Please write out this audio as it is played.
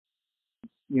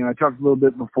I talked a little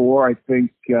bit before. I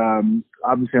think,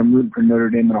 obviously I'm rooting for Notre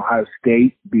Dame and Ohio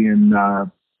State being,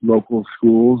 local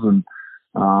schools, and,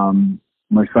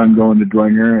 my son going to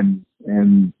Dwenger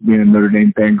and being a Notre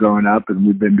Dame fan growing up. And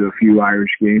we've been to a few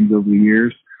Irish games over the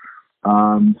years.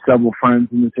 Several friends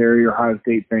in this area are Ohio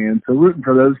State fans. So rooting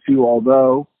for those two,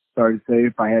 although, sorry to say,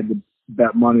 if I had to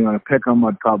bet money on a pick 'em,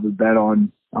 I'd probably bet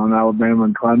on Alabama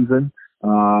and Clemson.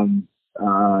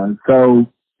 So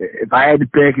if I had to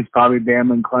pick, it's probably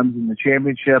Bama and Clemson in the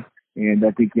championship. And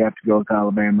I think you have to go with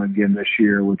Alabama again this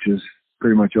year, which is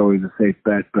pretty much always a safe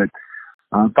bet. But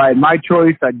if I had my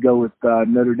choice, I'd go with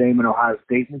Notre Dame and Ohio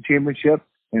State in the championship,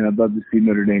 and I'd love to see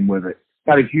Notre Dame with it.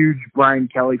 Not a huge Brian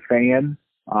Kelly fan,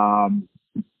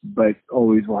 but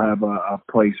always will have a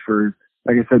place for,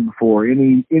 like I said before,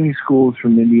 any schools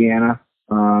from Indiana,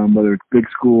 whether it's big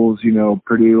schools,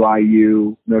 Purdue,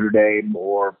 IU, Notre Dame,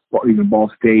 or even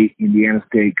Ball State, Indiana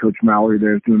State. Coach Mallory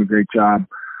there is doing a great job.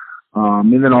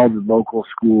 And then all the local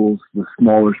schools, the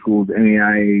smaller schools,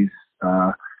 NAIAs,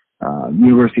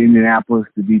 University of Indianapolis,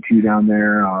 the D2 down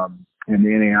there, and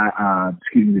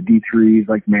the D3s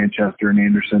like Manchester and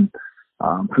Anderson.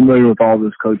 Familiar with all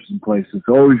those coaches and places.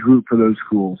 So always root for those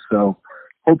schools. So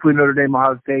hopefully Notre Dame,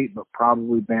 Ohio State, but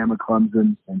probably Bama,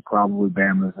 Clemson, and probably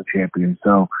Bama as a champion.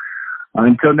 So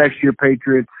until next year,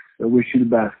 Patriots, I wish you the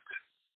best.